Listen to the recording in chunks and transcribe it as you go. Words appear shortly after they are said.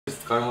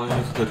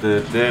guys,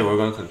 today we're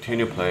going to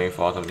continue playing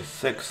Fallout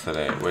 76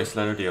 today,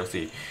 Wastelander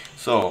DLC.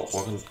 So,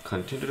 we're going to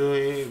continue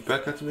doing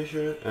Beckett's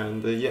mission,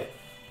 and yeah.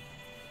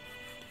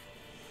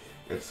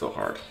 It's so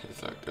hard.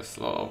 It's like there's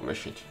a lot of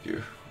mission to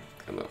do.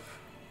 Kind of.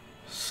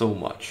 So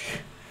much.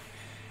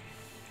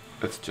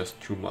 It's just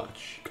too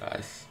much,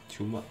 guys.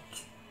 Too much.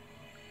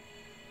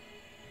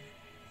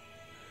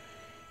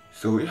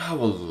 So we have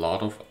a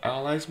lot of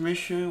allies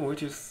mission,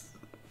 which is,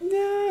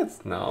 yeah,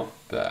 it's not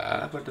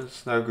bad, but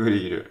it's not good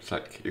either. It's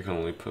like you can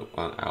only put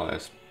one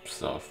allies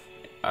stuff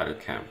at a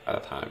camp at a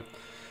time.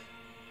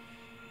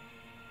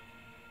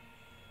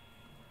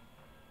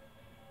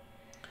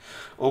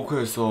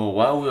 Okay, so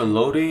while we're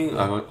loading,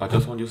 I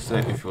just want to say,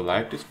 if you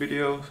like this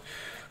video,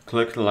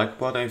 click the like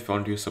button. If you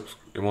want to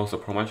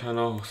support my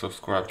channel,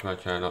 subscribe to my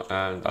channel,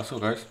 and that's all,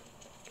 guys.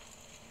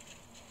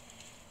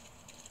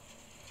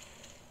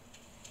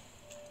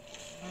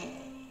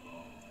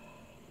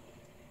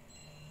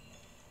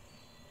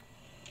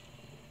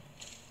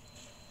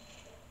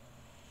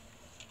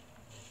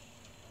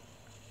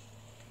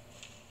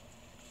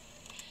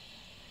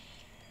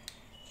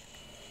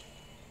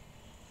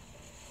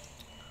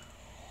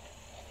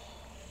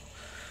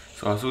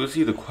 So as you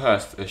see the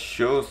quest, it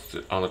shows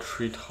on the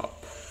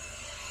treetop.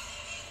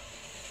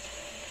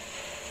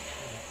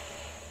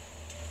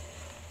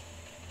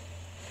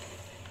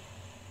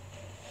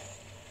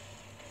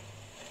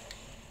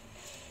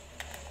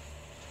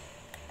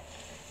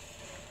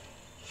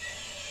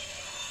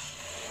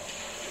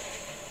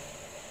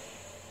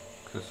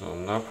 Because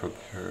I'm not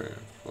prepared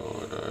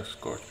for the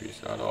scorch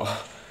piece at all.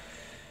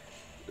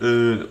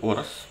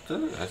 Well,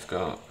 that's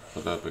gone for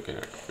the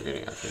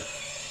beginning actually.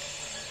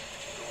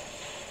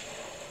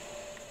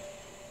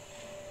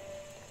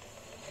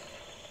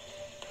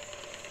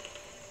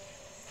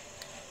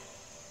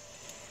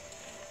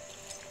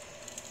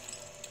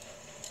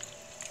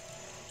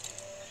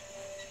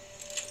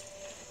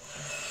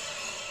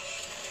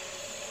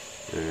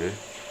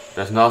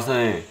 There's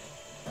nothing.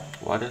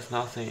 Why there's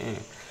nothing in?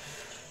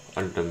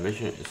 And the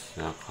mission is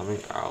not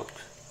coming out.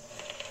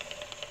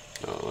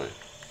 No way.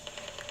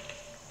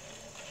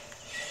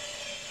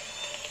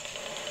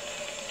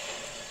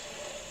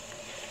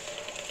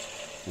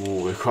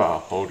 Ooh, we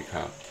got, holy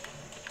cow.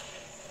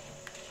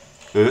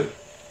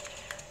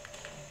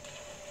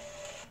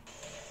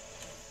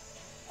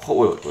 Oh,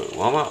 wait,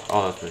 what am I?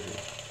 Oh, that's mission.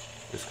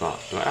 It's gone.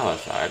 Am I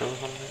outside or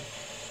something?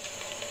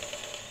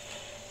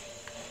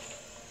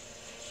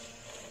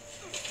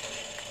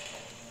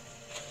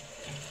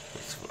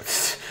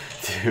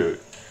 Dude,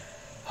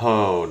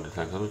 hold on,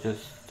 let me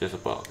there's a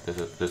bug.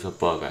 There's a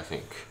bug, I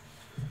think.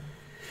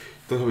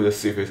 Don't we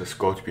just see if it's a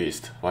Scorch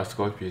Beast. Why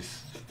Scorch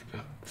Beast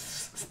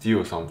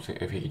steal something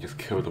if he just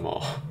killed them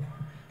all?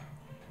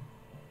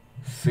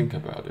 Think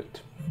about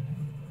it.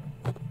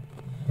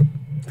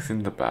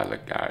 Think about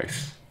it,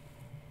 guys.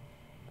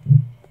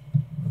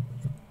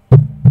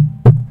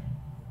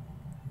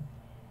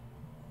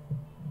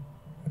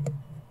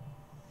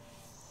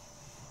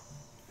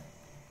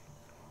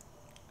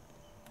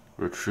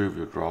 Retrieve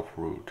your drop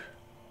route.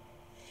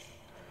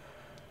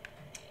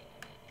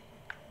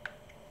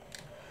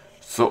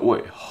 So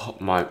wait,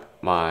 my.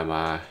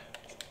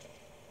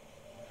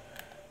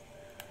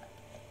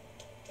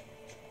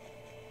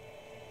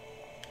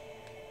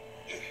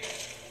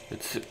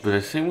 But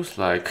it seems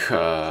like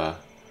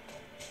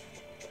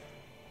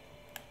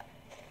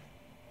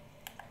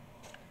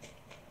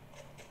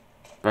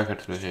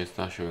Beckett's mission is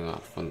not showing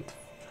up. Boss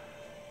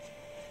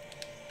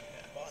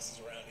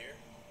is around here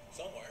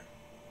somewhere.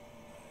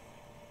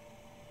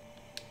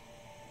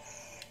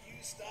 You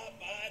stopped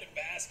by to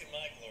bask in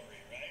my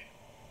glory, right?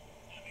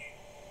 I mean,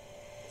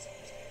 it's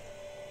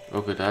understandable.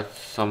 Okay, that's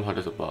somehow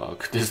there's a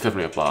bug. There's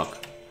definitely a bug.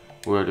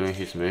 We're doing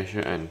his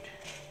mission and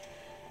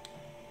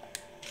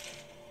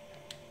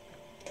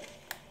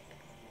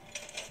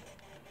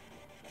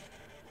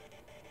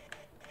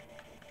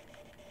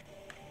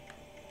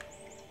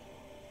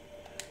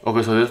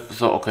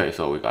okay,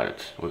 so we got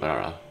it. We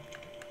got it.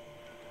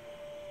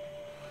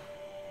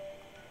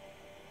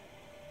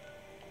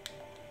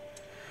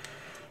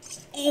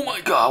 Oh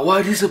my god, why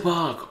is this a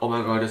bug? Oh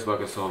my god, this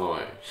bug is so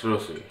annoying.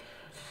 Seriously,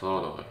 so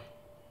annoying.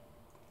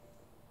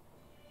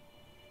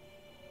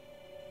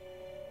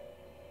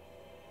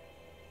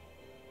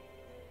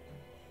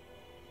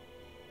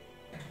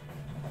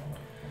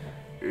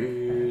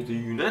 The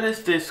United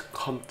States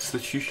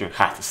Constitution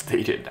has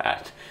stated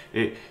that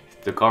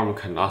the government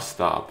cannot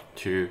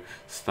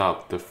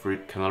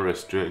cannot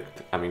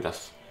restrict. I mean,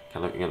 that's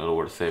kind of another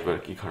word to say,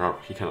 but they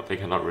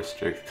cannot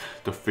restrict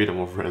the freedom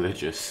of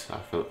religious.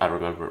 I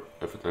remember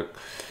if the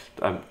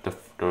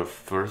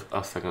first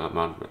or second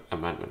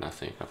amendment, I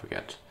think, I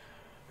forget,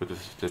 but this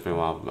is definitely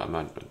one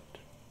amendment.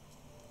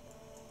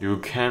 You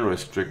can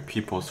restrict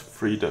people's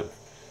freedom.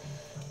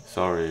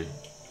 Sorry.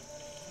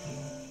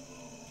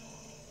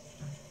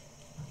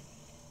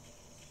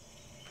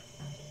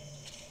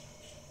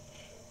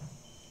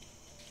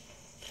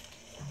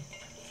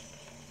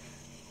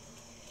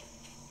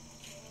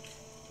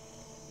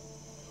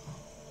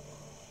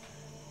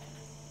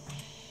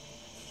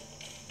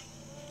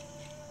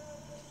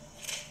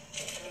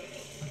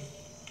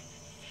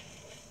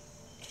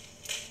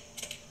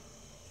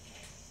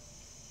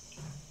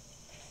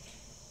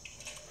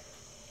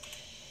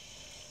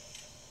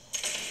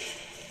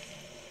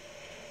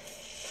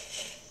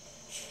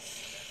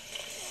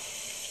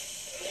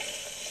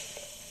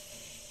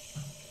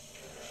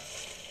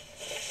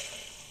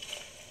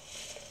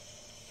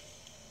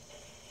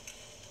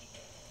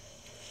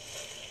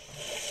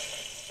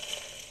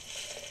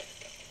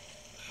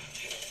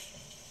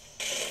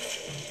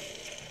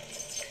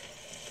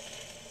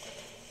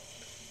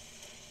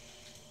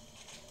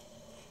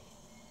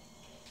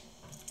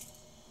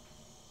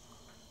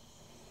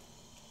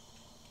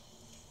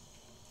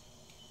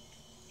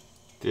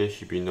 There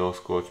should be no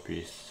scorch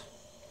beast.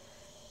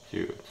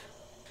 Dude.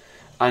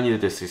 I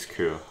need this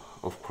skill,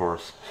 of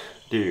course.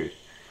 Dude.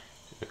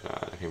 God,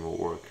 I can't even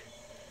work.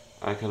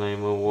 I cannot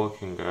even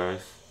working,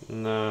 guys.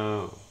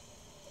 No.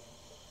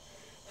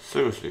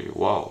 Seriously,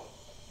 wow.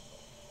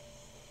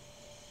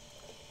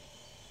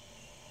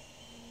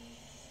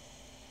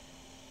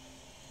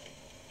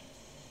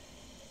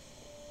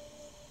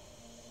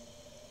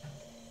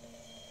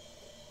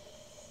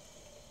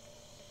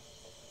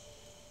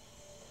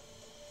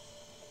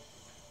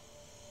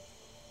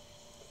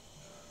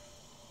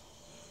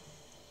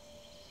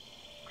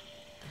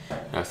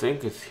 I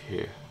think it's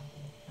here.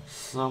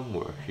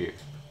 Somewhere here.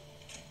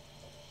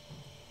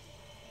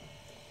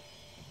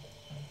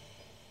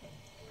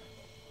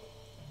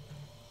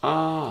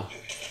 Ah!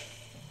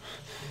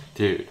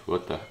 Dude,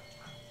 what the?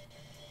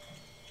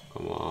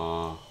 Come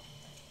on.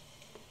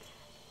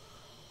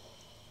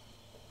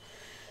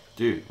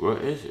 Dude, where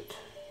is it?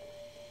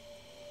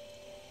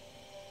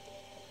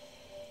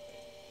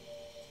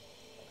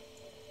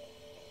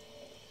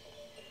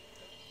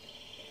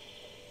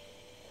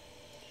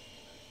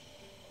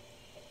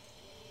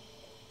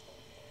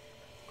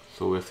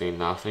 So we're seeing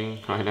nothing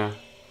right now?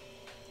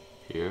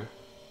 Here?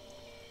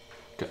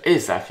 There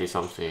is actually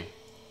something.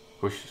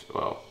 Which is,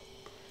 well.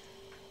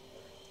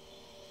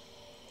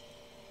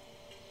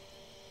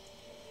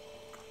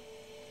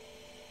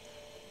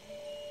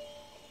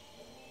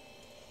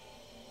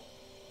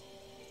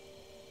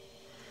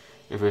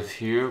 If it's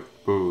here,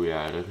 boo,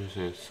 yeah, that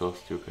person is so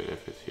stupid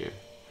if it's here.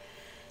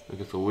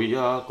 Okay, so we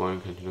are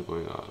going to continue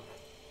going up.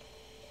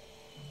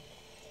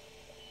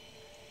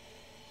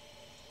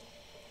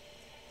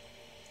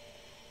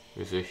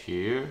 Is it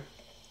here?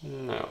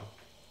 No.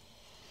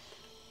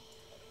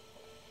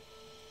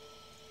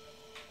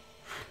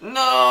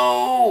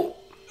 No!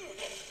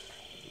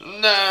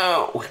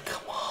 No! Wait,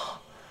 come on.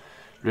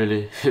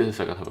 Really? It's the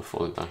second time I've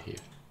fallen down here.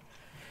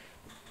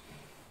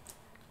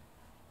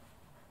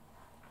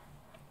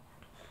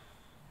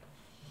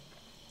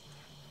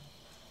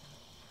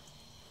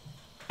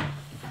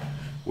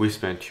 We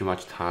spent too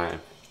much time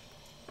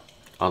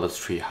on this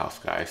tree house,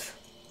 guys.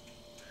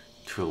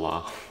 Too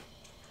long.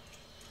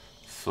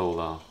 So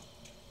long.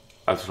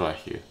 That's right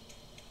here.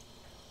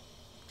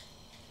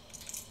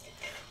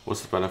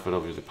 What's the benefit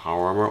of using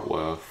power armor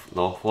with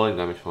no falling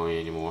damage for me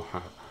anymore?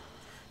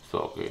 So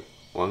okay,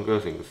 one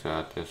good thing is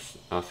that there's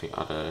nothing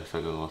other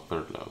second or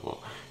third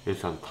level.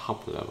 It's on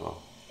top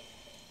level.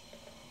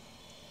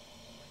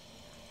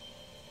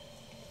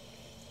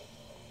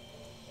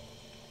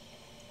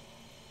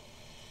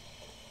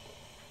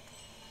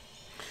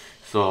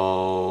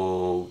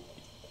 So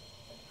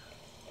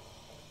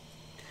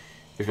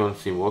if you want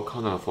to see more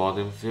content of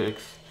Volume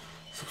 6,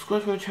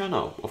 subscribe to my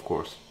channel, of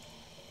course.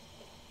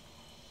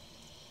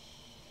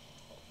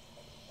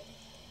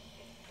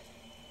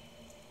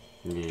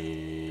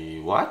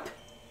 What?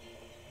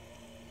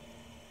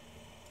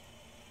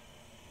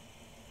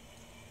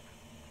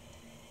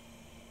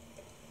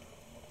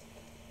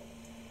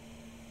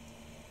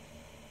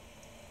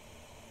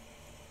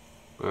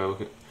 Well,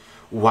 okay.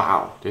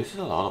 Wow, this is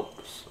a lot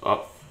of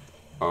stuff.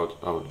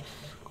 I would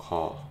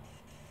call.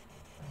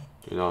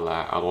 You know,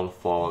 like I don't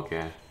fall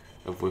again.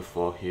 If we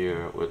fall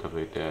here, we're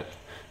definitely dead.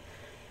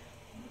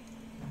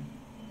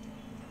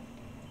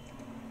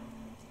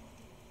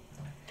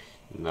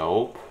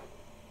 Nope.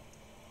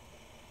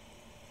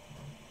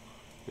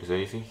 Is there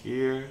anything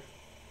here?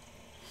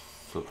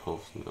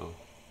 Suppose no.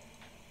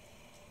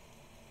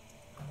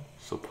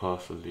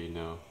 Supposedly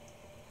no.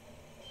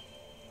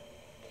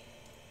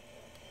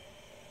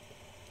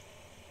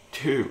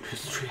 Dude,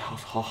 this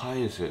treehouse, how high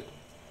is it?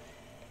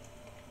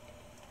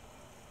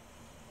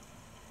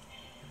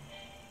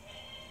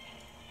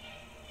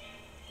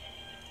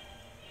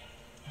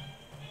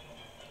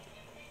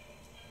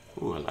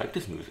 Ooh, I like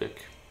this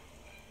music.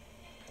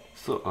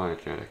 So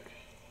energetic.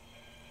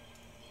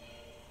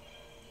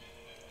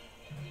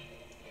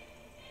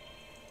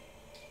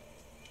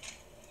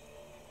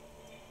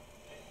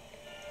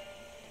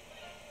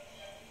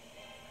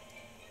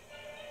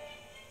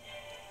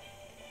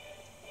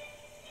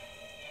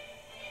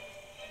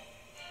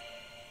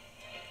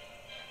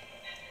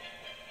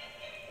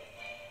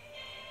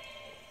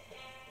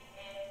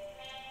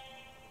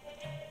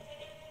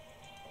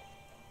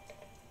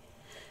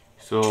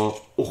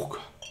 So, oh god.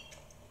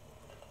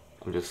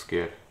 I'm just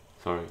scared.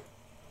 Sorry.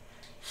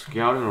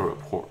 Scouting a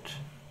report.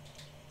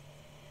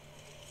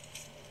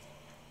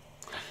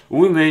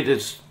 We made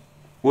us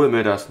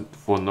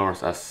for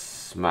north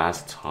as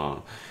Mass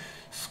Town.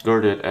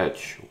 Skirted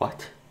edge.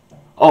 What?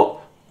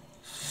 Oh!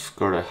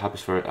 Skirted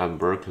Habsburg and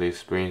Berkeley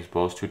Springs,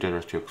 both too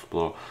dangerous to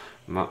explore.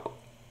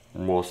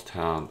 Most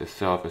town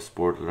itself is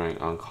bordering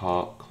on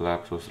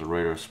collapse with the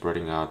radar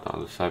spreading out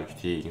on the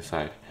Savage Tea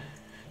inside.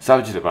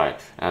 Savage Divide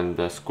and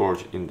the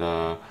Scourge in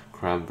the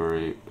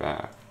cranberry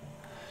bag.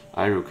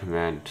 I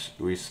recommend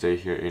we stay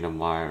here in a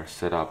mire,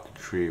 set up the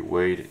tree,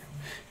 wait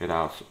it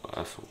out.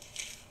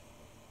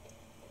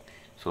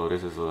 So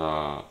this is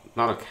not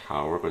a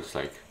cower, but it's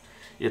like,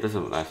 yeah, this is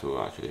a nice move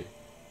actually.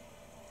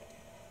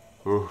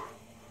 Ooh.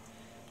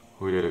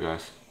 We did it,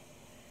 guys.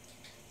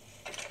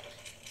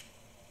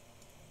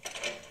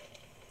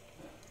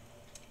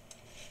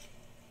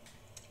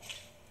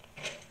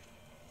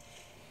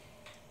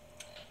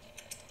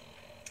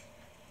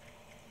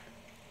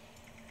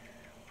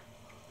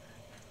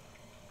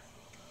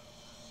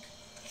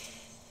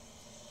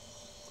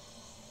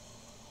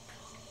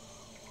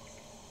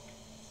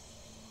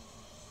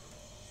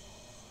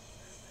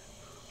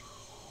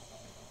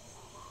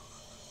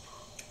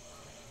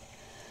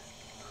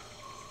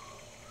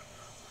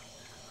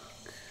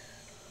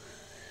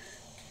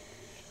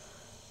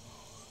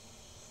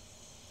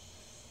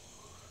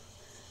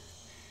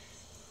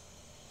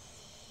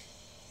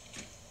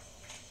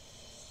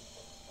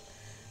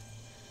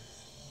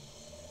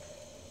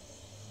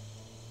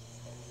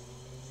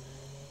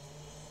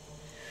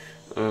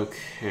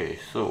 Okay,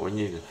 so we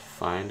need to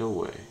find a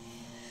way.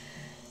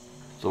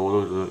 So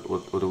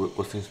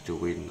what things do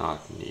we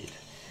not need?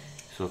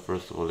 So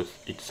first of all, let's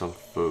eat some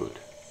food.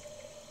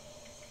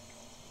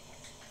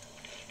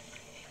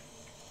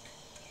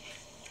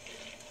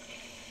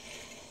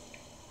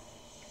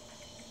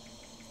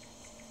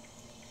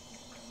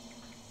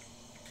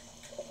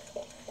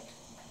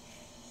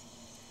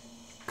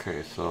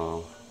 Okay,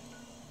 so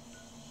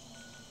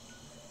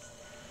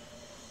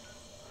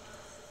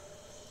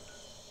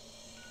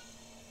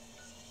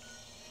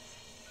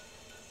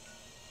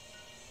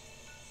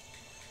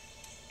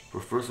for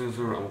first things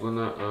first, I'm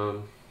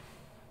gonna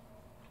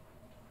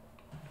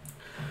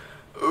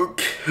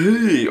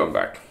okay, I'm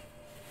back.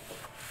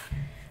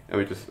 And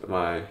we just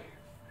my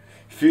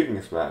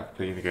feelings back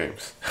playing the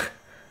games.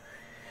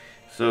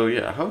 So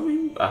yeah, I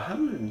haven't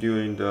been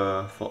doing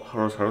the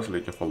Horus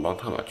Legion for a long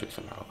time actually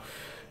somehow.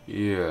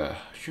 Yeah,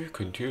 should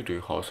continue doing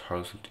Horus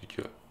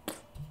Legion.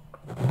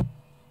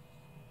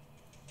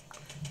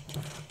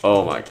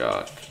 Oh my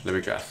god, let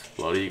me guess.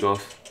 Blood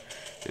Eagles?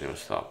 They never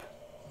stop.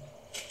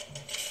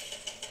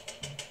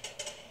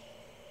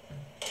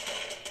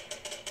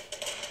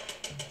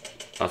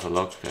 That's a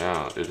look,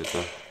 yeah, this is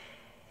a...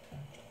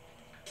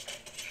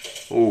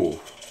 Ooh.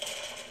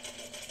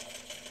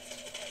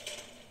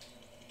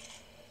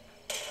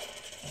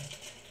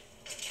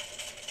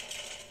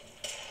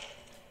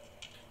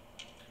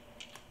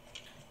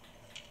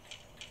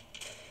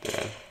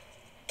 Dead.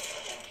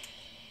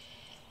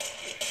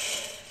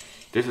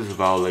 This is a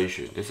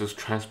violation, this is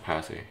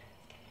trespassing.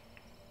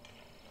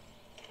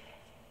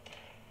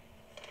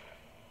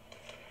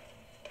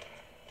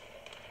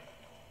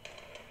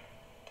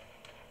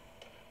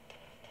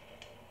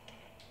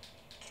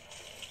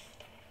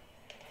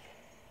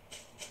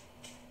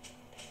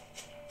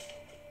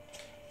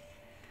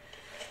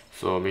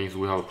 So it means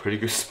we have a pretty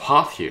good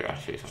spot here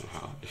actually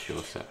somehow, it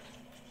shows that.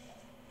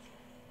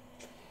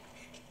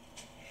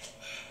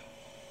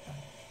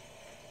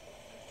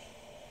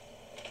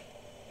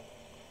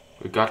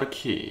 We got a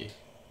key.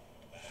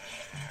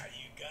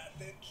 You got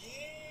the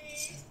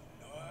keys.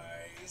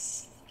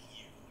 Nice.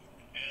 You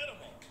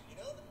animal. You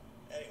know?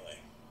 Anyway,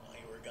 while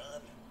you were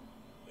gone,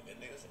 the good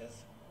news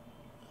is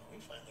we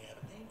finally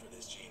have a name for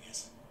this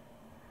genius.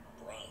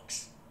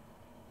 Bronx.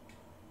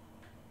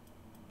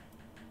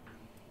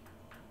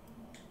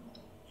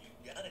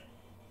 You got it.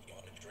 You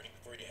want a drink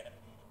before you head?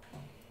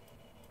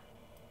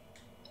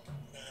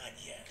 Not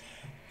yet.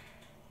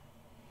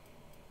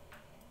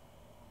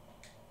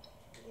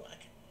 Ooh, I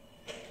can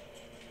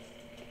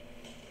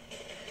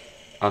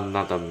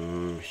Another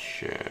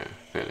mission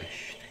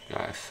finished,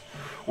 guys.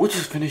 We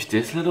just finished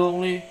this little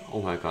only?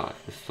 Oh my god,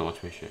 there's so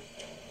much mission.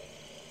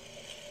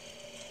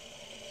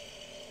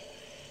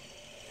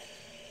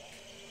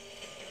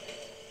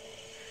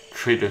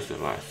 Traders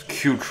device.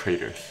 Q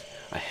traders.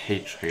 I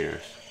hate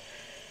traders.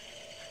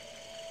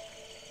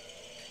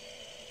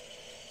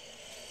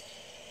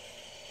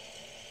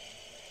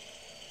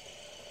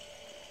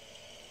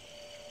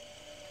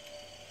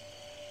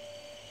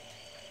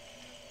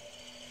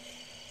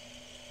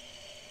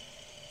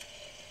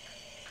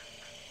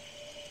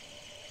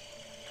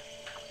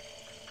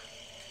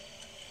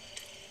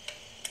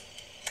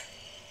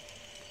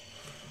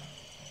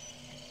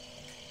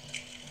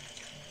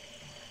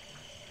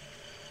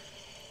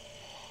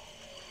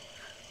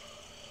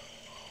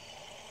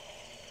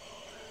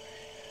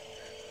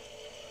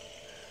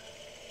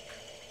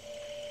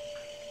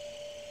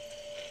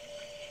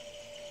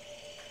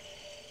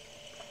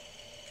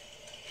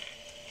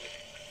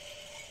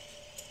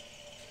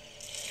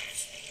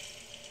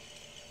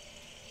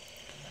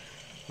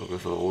 Okay,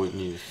 so all we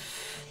need is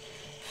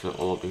set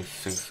all of these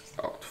things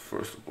out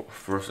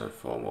first and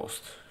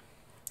foremost.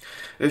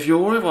 If you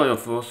worry about your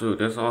full suit,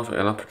 there's also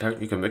enough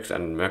protection. You can mix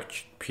and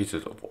match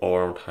pieces of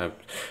arm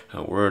type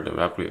and wear them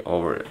directly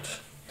over it.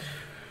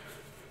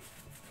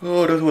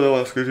 Oh, that's what I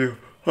was gonna do.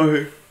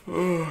 Okay.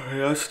 Oh,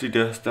 that's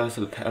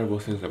the terrible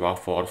thing about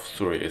Fallout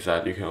 3 is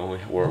that you can only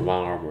wear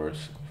one armor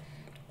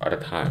at a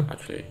time.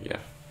 Actually, yeah.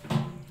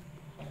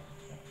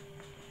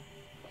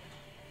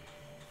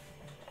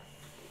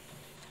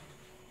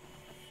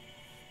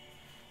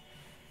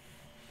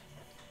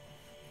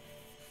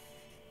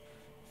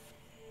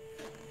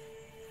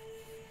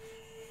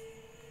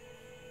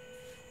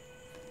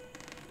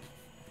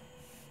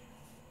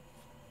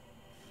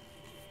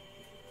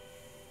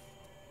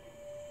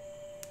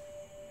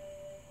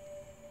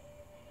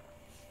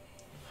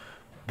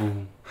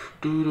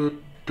 Do do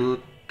do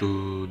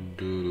do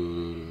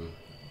do.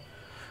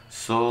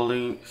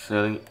 Selling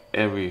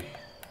every.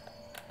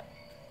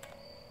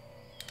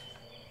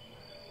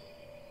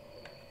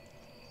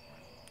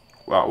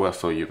 Wow, we're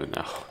so even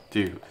now,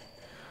 dude.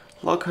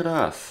 Look at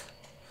us.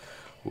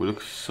 We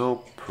look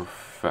so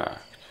perfect.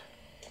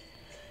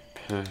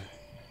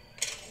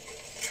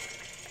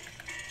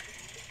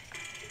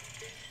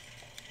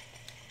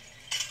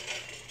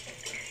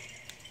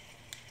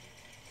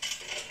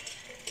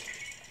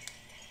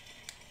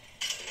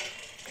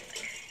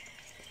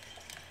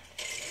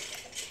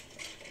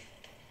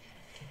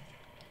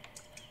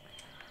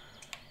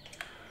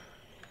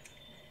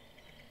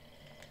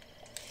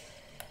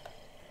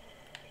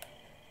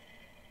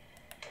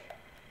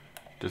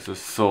 This is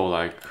so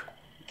like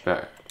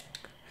back.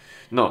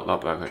 No,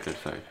 not back. I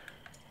just like.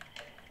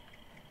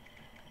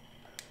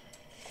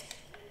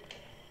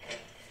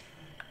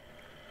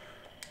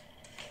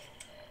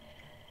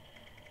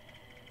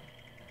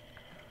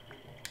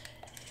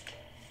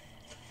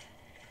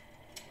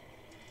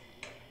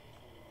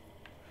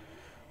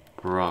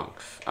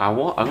 Bronx. I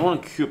don't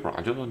want to kill Bronx.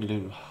 I just want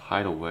to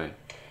hide away.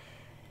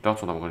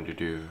 That's what I'm going to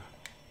do.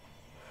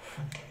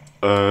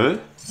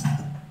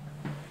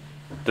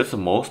 That's the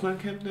most man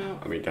camp now?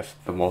 I mean, that's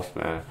the most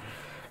man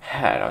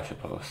had, I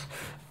suppose.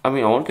 I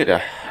mean, I want to get a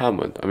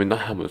helmet. I mean,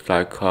 not helmet,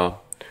 like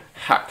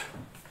hat.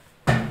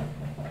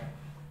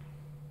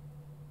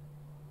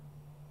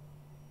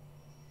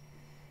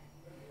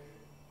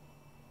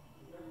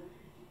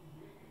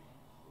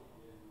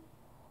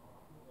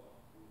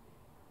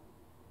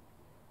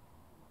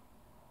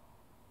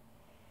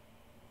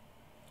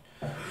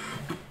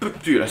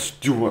 Dude, let's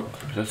do it.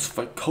 Let's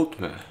fight Cult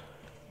Man.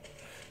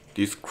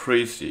 This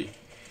crazy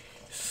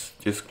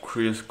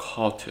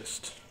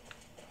cultist.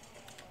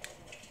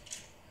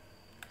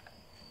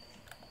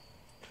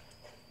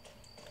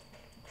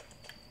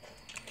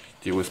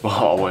 Dude, we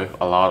spawn away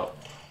a lot.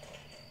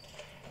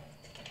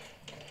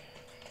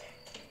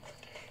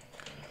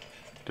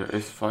 There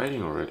is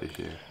fighting already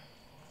here.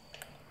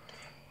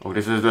 Oh,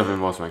 this is definitely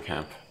most my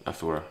camp, I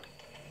swear.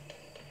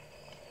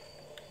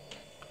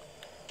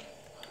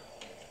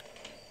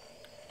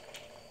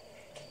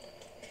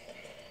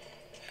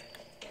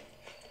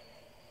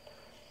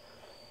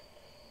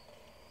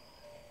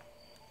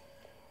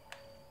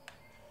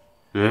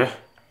 Yeah.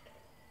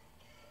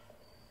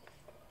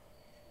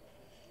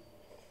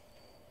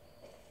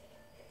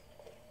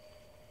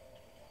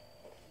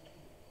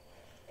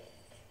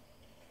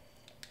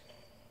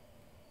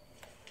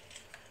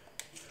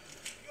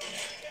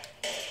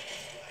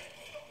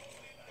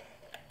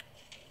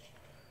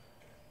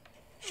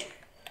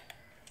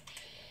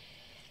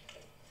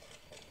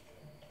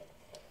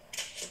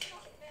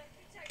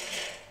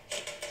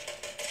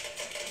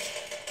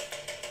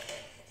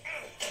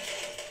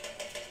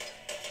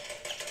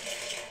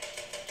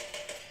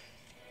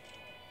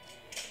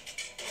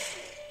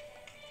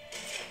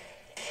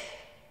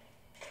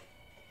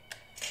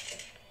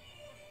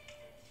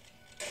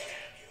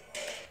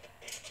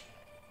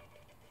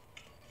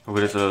 Okay,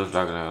 this is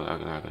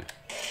lagging.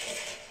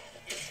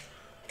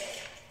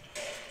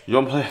 You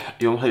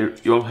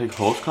wanna play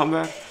close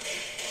combat?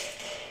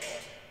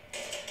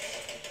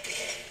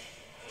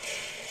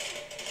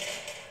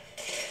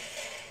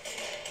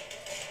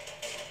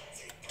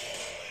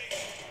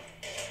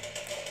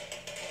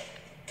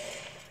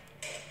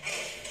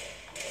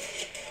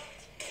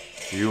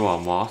 You are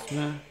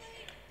Mothman?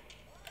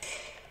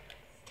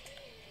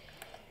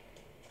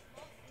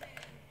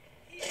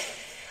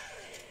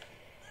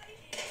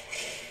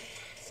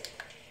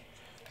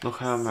 Look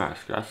at that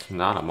mask. That's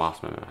not a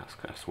Mothman mask,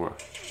 I swear.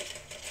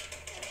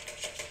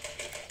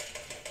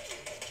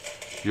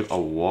 You're a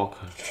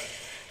walker.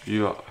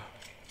 You are.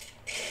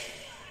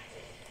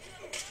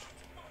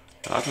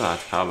 That's not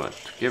a helmet.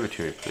 Give it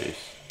to me, please.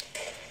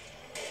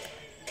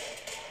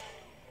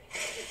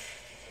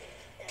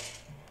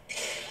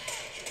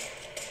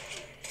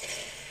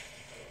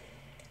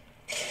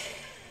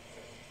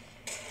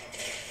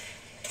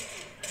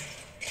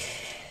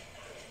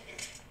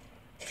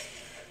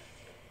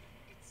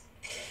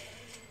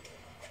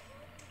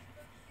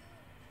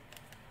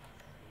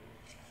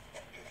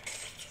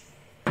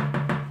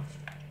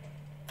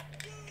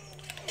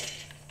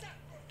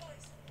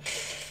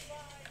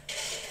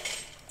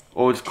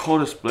 Oh, it's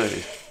called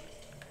display.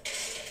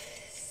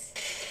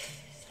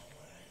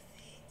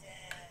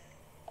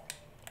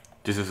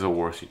 This is a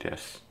worthy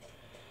death.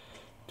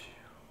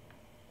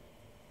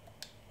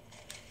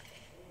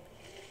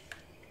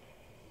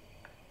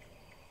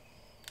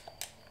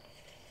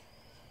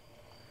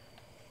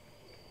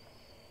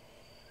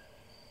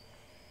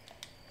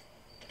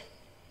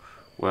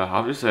 Well, I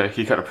have to say,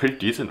 he got a pretty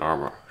decent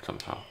armor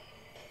somehow.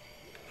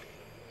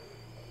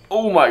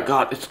 Oh my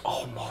god, it's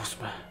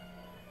almost, man.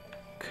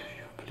 Can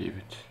you believe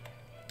it?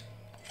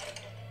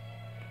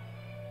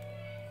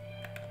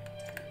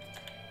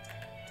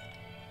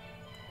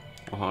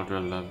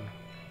 $111.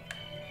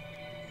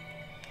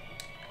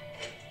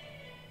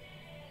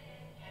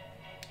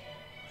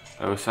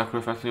 I was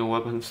sacrificing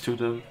weapons to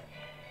them.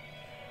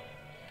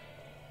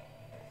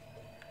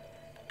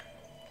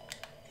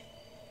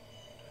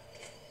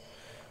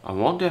 I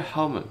want their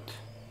helmet.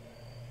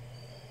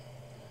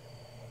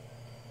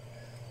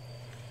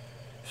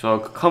 So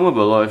comment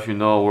below if you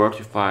know where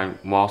to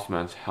find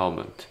Mossman's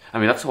helmet. I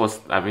mean that's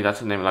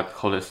the name, like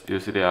call it, you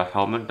see their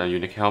helmet, the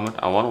unique helmet.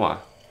 I want one.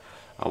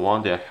 I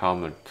want their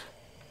helmet.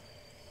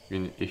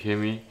 You hear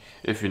me?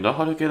 If you know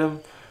how to get them,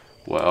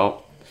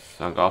 well,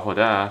 thank God for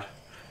that.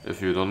 If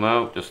you don't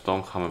know, just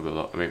don't comment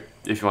below. I mean,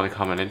 if you want to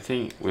comment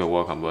anything, we're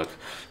welcome. But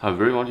I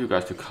really want you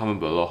guys to comment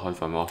below how to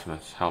find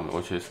Mossman's helmet,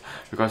 which is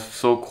because it's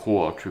so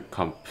cool to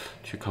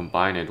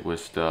combine it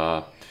with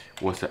the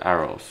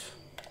arrows.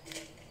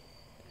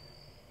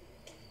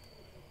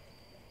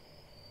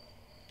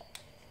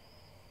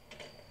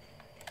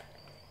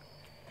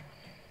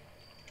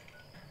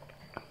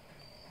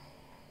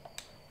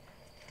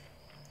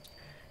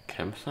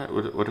 Campsite?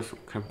 What is a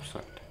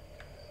campsite?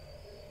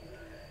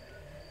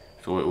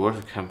 So wait, where's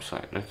the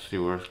campsite? Let's see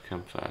where's the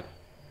campsite.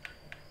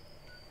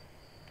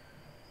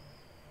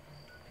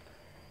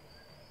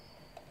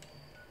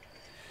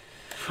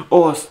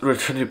 Oh,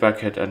 returning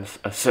Beckett and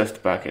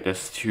assist Beckett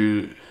is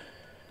too...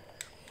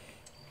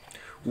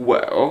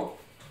 Well...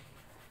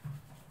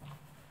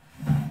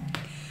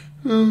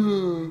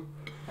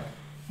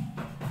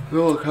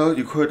 Look how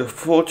you create a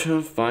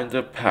fortune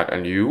finder pack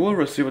and you will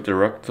receive a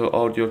direct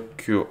audio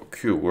cue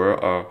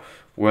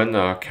when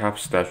a cap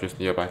stash is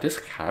nearby. This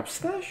cap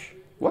stash?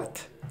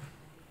 What?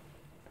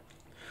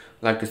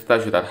 Like a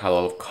statue that had a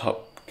lot of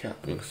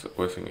cappings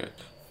within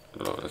it.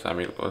 Does that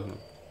mean it wasn't?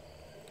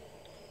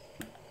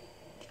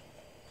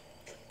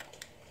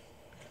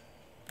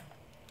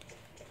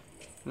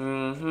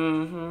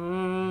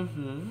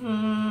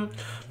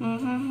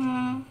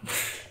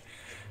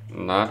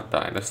 Not a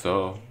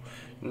dinosaur.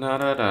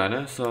 Not a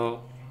dinosaur.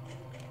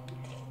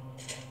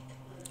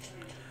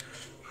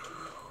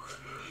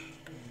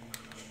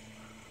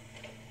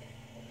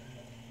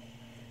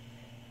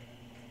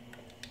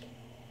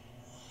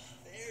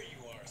 There you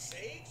are,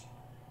 Sage.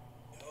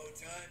 No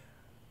time?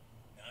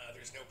 Nah,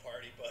 there's no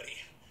party, buddy.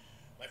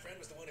 My friend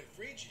was the one who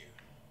freed you.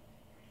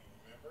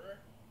 Remember?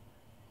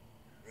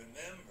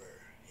 Remember?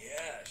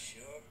 Yeah,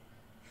 sure.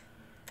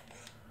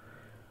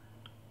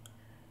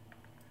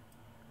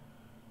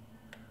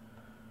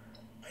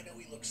 I know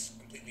he looks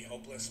completely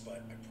hopeless,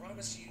 but I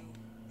promise you,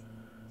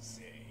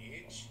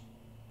 Sage,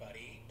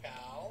 buddy,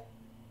 pal,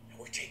 and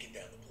we're taking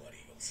down the Blood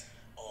Eagles.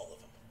 All of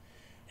them.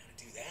 Now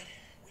to do that,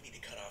 we need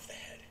to cut off the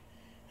head.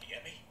 You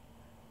get me?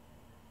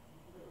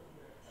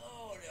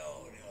 No,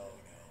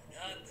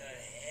 not the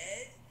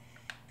head.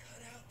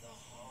 Cut out the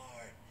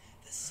heart.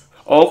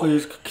 Oh,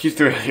 he's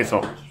doing his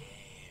own.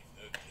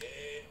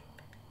 Okay.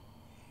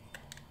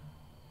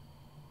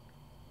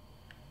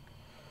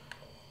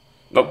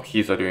 Nope,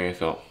 he's not doing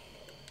his own.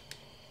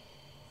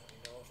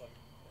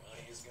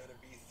 Ronnie is gonna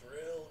be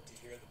thrilled to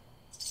hear the...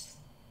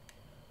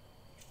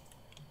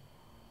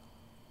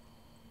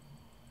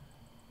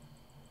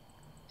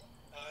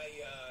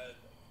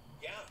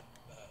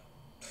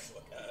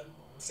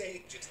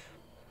 Say, just...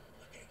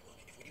 Okay, look,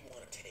 if we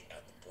want to take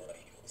out the Blood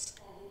Eagles,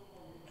 now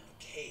the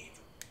cave...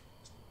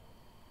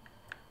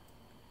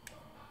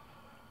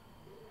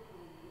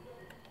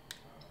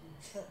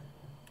 You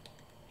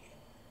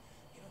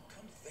know,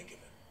 come to think of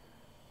it,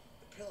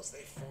 the pills they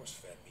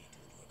force-fed me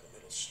did look a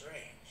little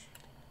strange.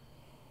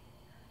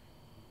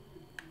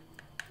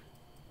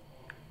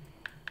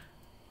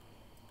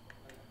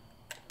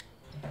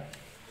 The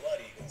Blood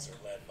Eagles are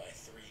led by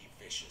three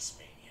vicious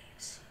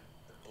maniacs.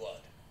 The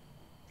Blood,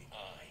 the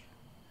Eye,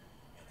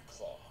 and the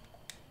Claw.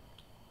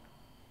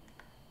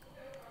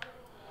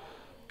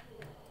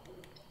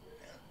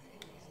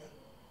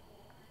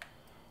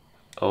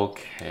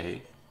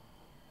 Okay.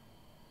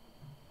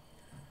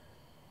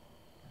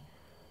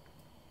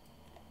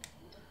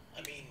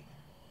 I mean...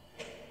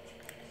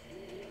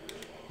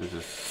 This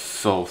is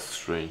so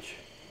strange.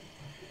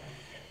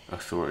 I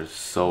swear it's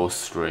so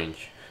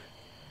strange.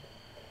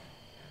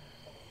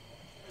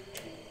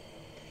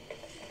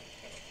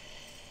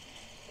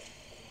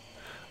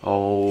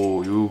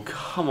 Oh, you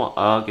come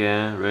on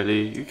again,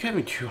 really? You can't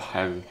be too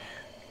heavy.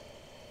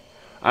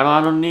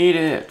 I don't need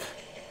it.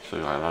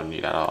 So I don't need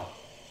it at all.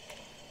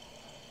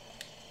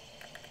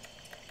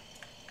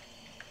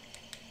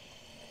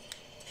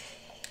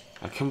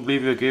 I can't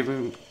believe you're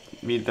giving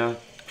me that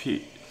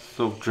piece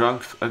of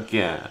drunks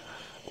again.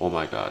 Oh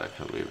my god, I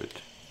can't believe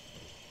it.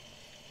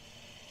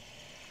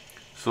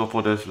 So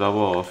for this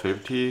level of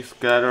 50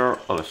 scatter,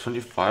 or the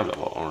 25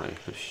 level only,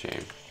 it's a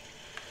shame.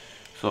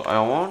 So I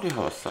want to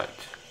have a sight,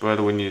 but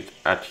we need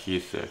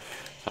adhesive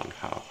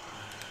somehow.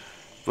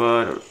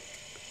 But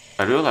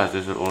I realize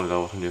this is only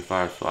level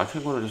 25, so I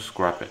think I'm gonna just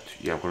scrap it.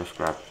 Yeah, I'm gonna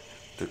scrap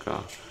the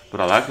gun.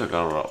 But I like the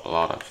gun a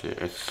lot actually,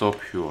 it's so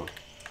pure.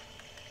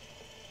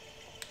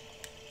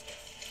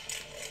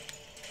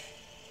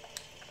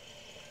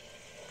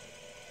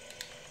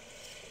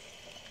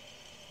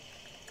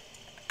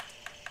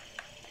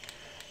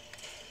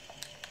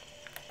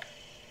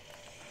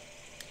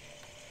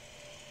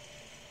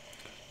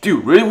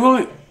 Dude,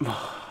 really?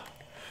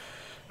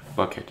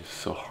 Bucket is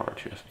so hard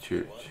to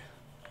execute.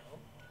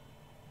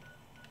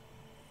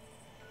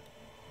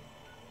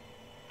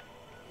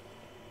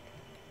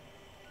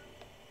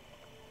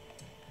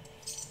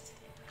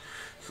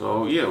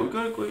 So yeah, we'll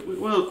go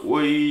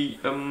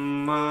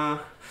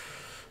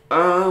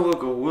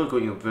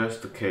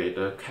investigate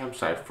the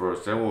campsite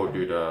first. Then we will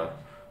do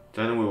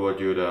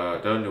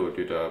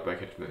the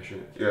Beckett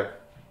mission. Yeah,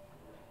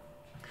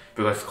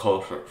 because it's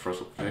closer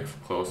first. It's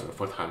closer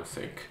for time's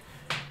sake.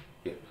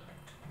 Yeah.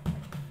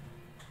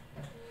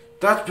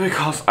 That's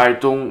because I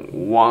don't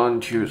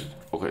want to.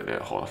 Okay,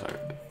 there. Hold on a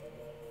second.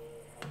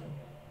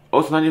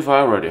 Oh, it's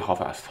 95 already. How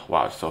fast?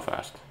 Wow, it's so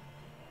fast.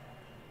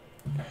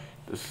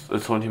 It's a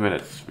 20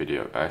 minutes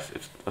video, guys.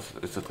 It's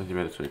a 20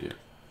 minutes video.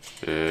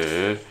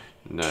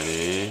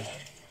 Nani?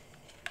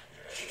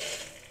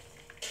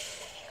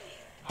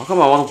 How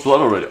come I want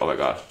blood already? Oh my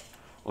god.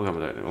 Okay, I'm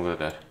gonna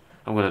die.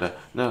 I'm gonna die.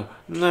 No,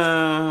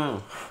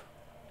 no.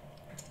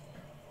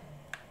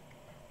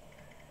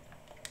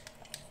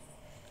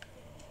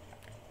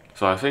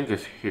 So I think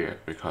it's here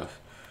because,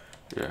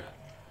 yeah.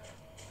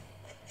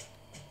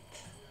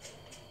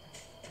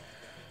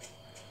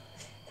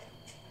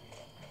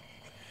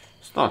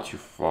 It's not too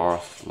far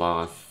as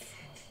long as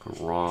I'm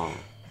wrong.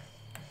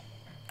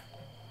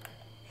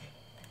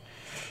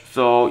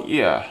 So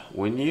yeah,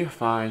 we need to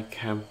find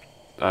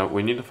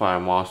we need to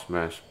find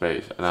Mossman's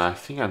base, and I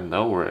think I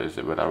know where it is,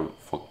 but I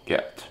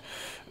forget.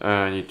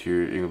 I need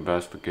to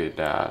investigate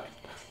that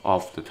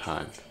off the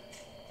time.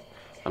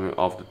 I mean,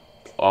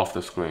 off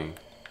the screen.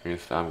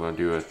 Means I'm gonna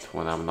do it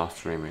when I'm not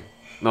streaming.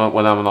 No,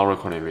 when I'm not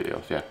recording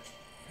videos. Yeah.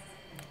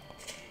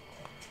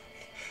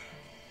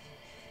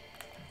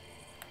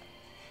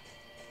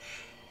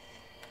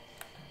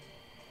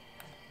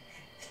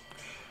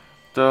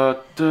 Da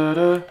da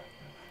da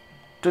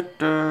da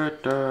da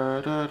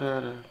da da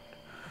da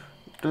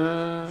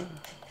da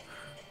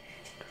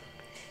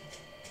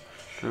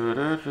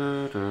da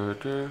da da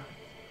da.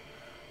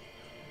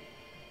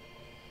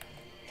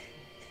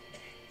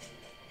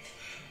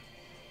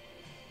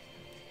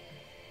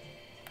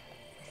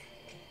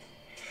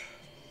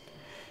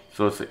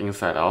 So it's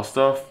inside out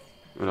stuff,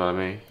 you know what I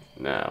mean?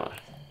 No.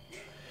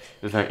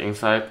 It's like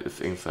inside, it's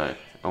inside.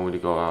 Only to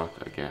go out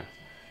again.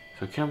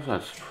 So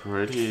campsite's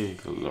pretty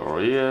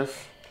glorious.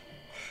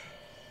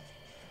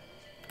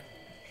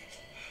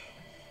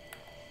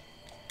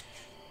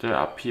 There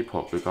are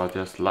people because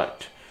there's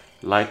light.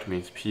 Light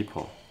means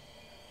people.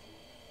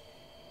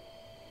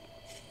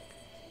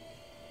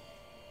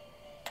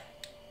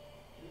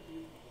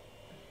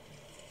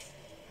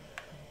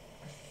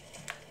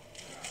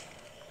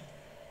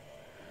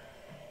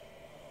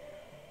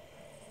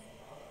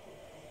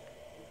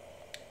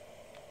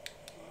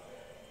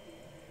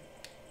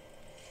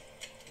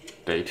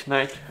 Date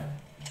night.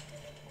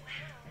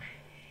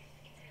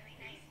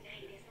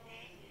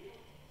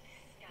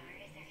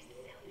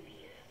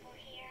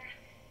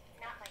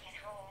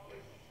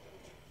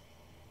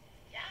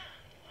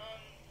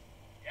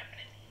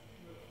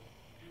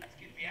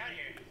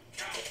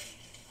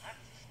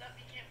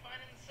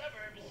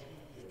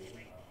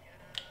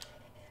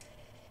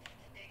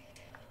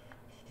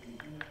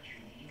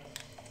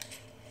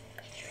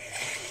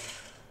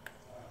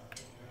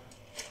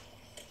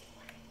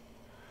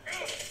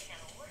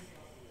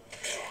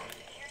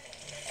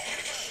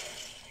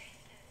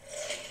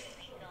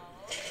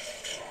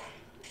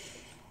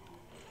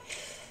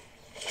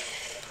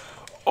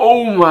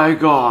 Oh my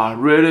god,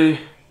 really?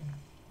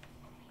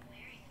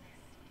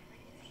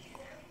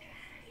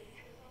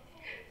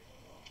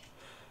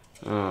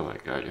 Oh my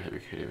god, you have to be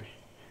kidding me.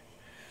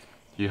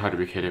 You have to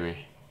be kidding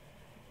me.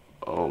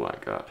 Oh my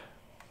god.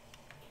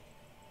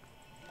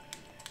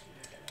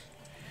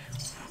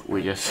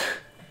 We just...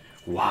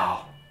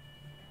 Wow.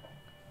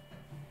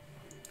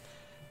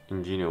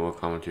 Engineer will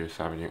come to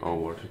sabotaging all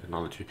world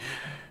technology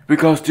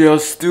because they are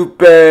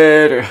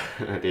stupid.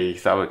 They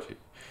sabotage.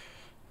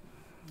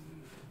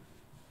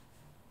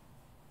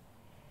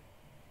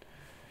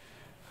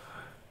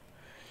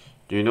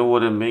 Do you know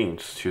what it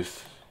means to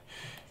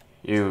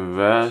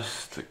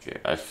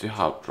investigate? I still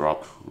have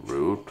dropped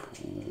root.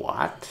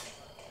 What?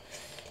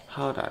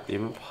 How that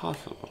even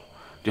possible?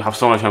 Do you have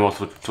so much ammo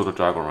to the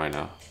dragon right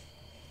now?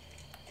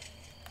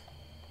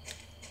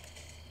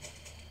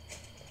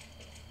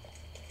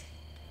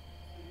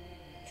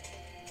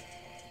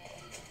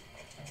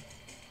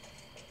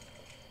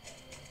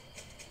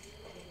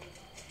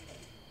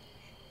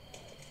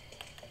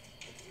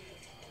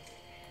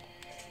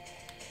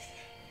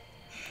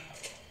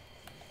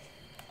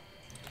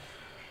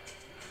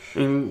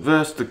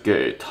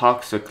 Investigate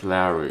toxic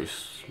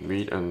Larry's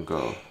meet and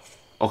go.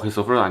 Okay,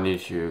 so first I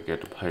need to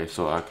get the place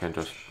so I can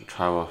just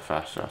travel as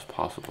fast as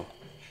possible.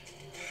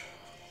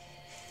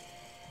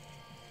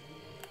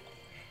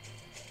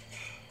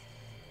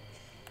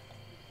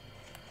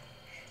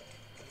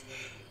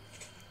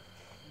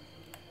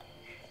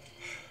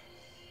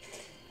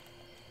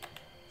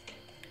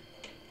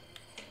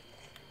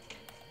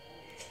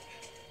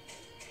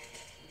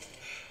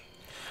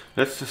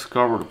 Let's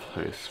discover the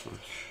place first.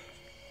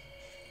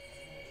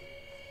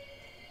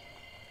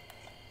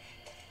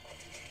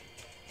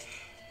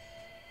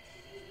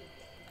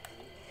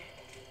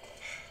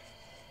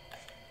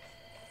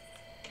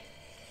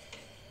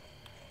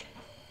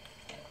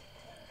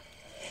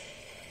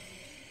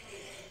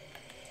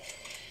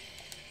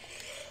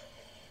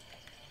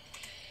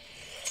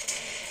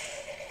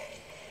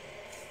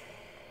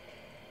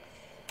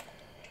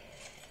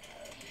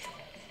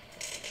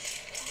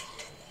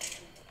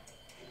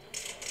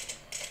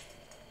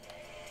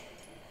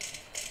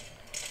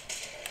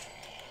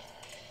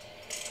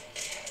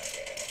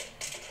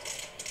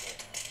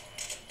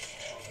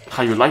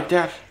 How you like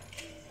that?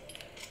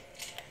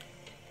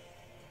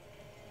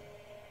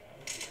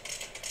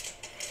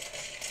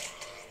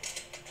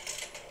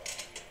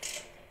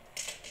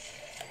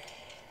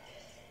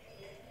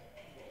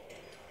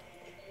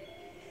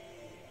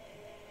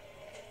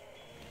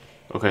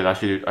 Okay, I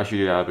should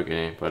do that at the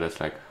beginning, but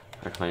it's like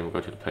I can't even go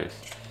to the place.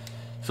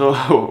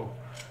 So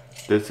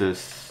this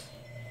is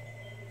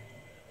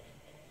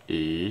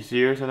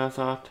easier than I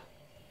thought.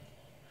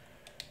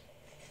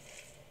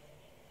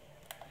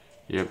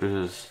 Yep, this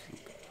is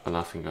a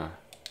nothing guy.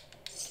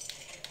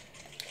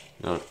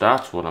 No,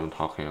 that's what I'm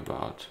talking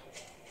about.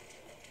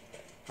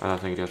 I don't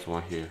think there's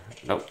one here.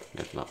 Nope,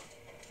 there's not.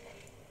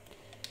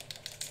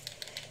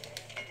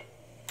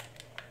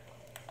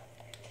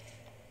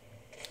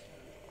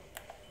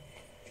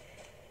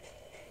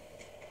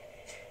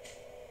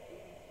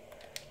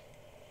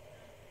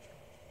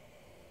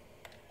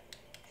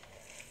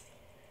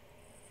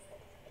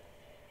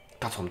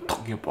 That's what I'm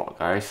talking about,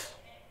 guys.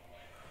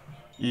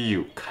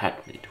 Ew,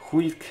 cat meat. Who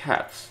eats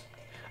cats?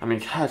 I mean,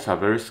 cats are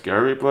very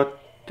scary, but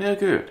they're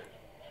good.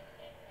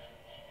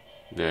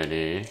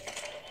 Nanny.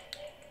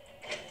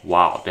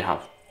 Wow, they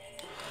have.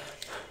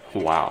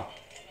 Wow.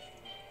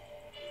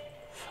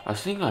 I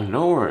think I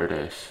know where it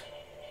is.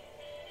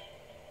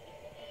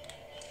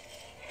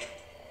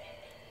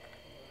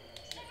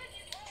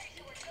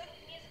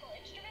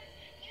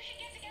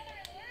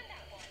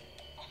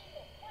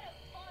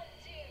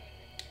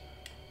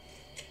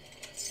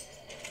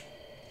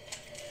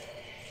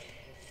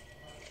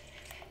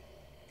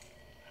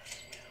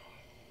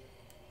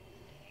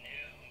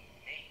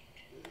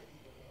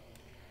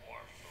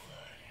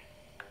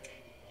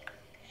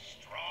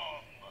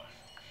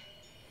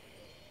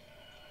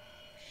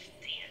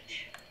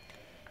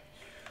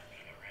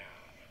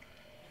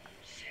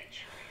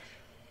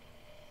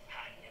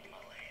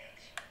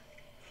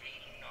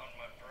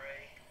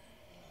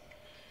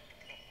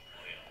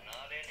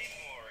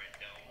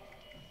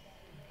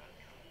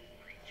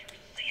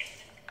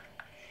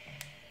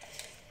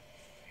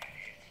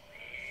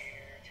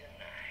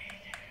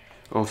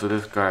 Oh, so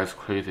this guy is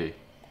crazy.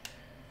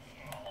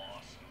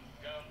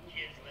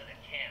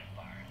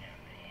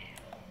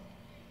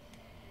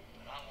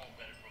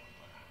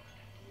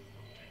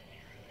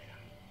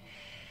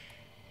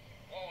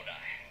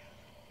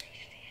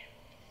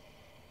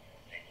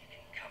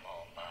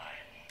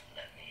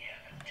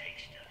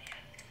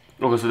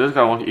 Okay, so this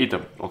guy wants to eat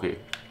them. Okay.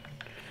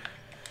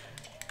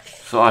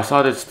 So I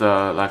thought it's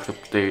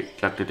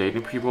the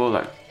dating people,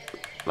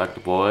 like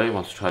the boy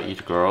wants to try to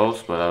eat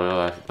girls, but I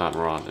realized it's not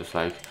wrong. It's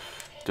like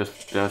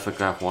just there's a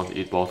guy who wants to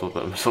eat both of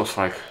them. So it's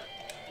like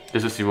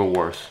this is even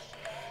worse.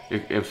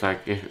 It's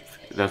like if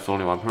there's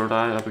only one person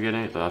die at the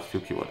beginning, the last two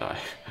people die.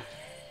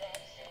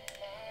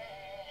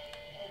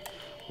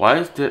 Why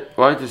is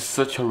this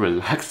such a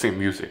relaxing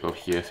music over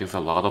here since a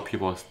lot of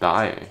people is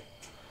dying?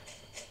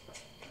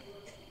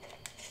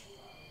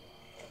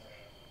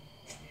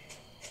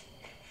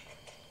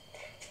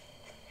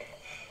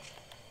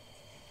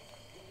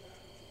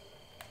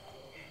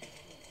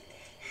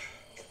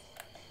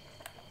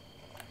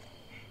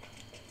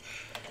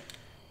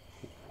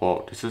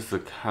 Whoa, this is the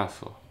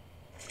castle.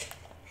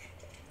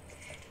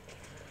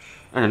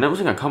 And I never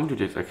think I came to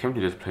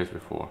this place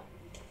before.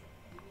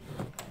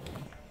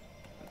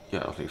 Yeah,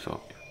 I don't think so.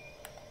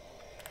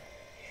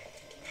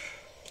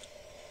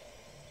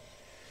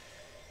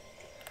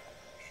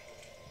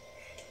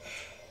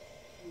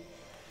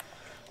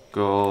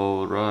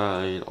 Go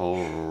right,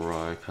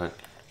 alright, can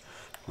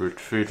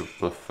retreat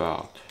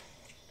without.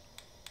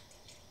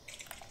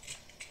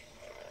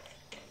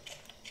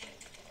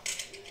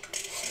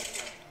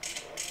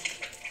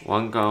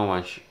 One gun,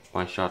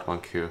 one shot, one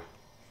kill.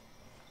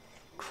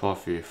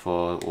 Trophy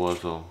for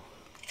Warzone.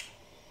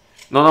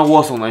 No, not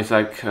Warzone, it's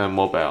like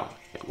mobile.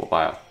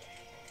 Yeah,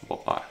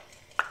 mobile.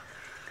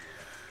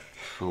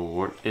 So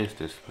what is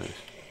this place?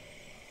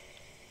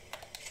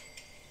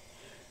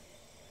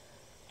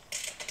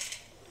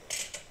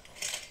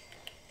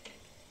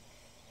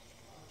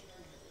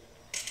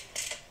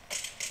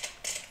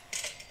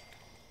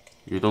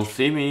 You don't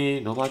see me,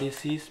 nobody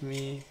sees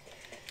me.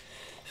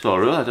 So I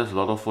realized there's a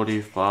lot of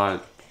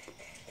 45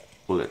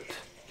 bullet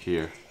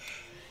here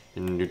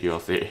in New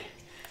DLC.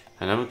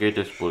 I never get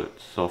this bullet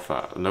so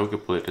fast. I never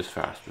get bullet this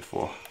fast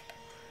before.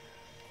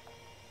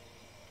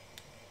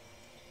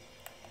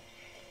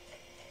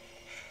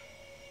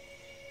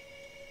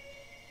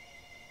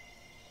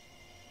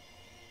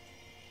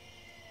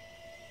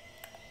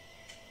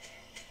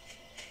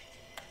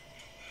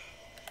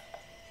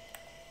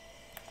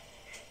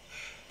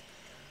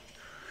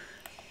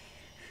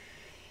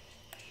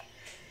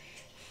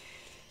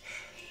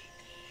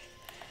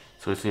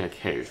 So it's in a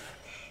cave.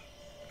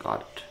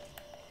 Got it.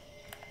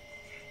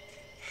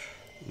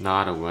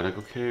 Not a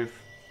vertical cave.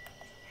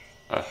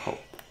 I hope.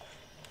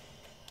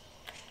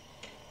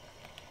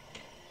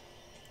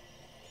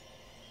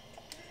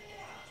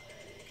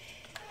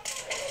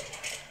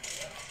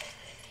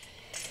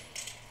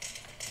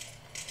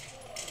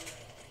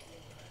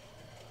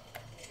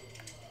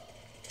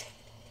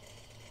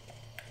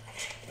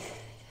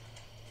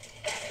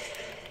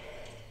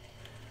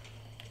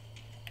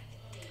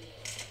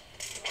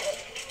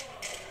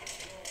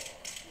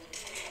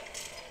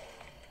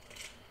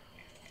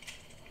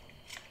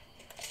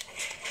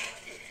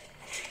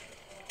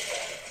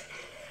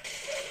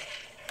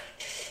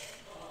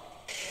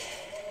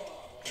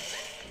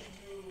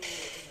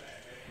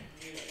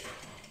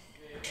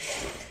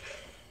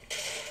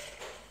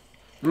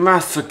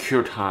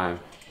 Massacre time.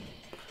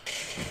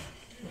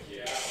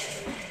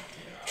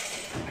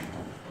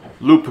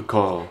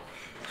 Lupico.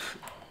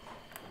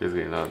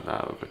 Basically not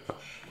Lupico.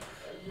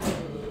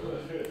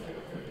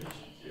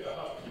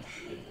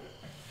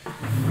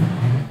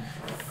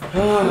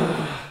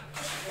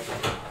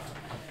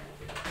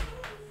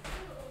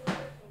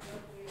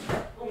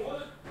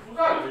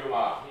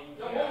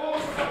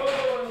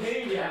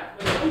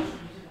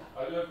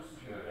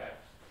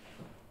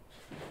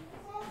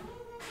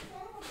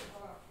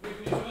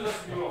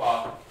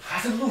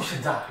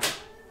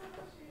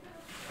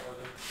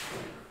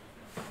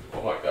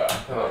 Oh my god.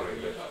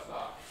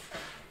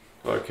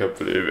 I can't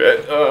believe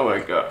it. Oh my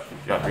god.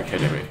 Yeah, you're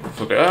kidding me.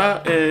 So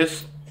there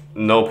is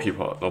no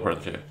people, no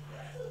person here.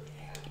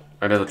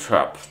 And there's a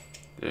trap.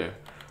 Yeah.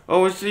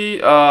 Oh, we see,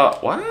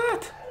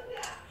 what?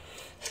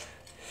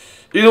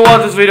 You know what?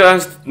 This video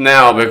ends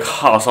now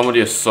because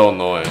somebody is so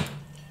annoying.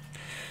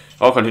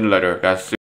 I'll continue later, guys.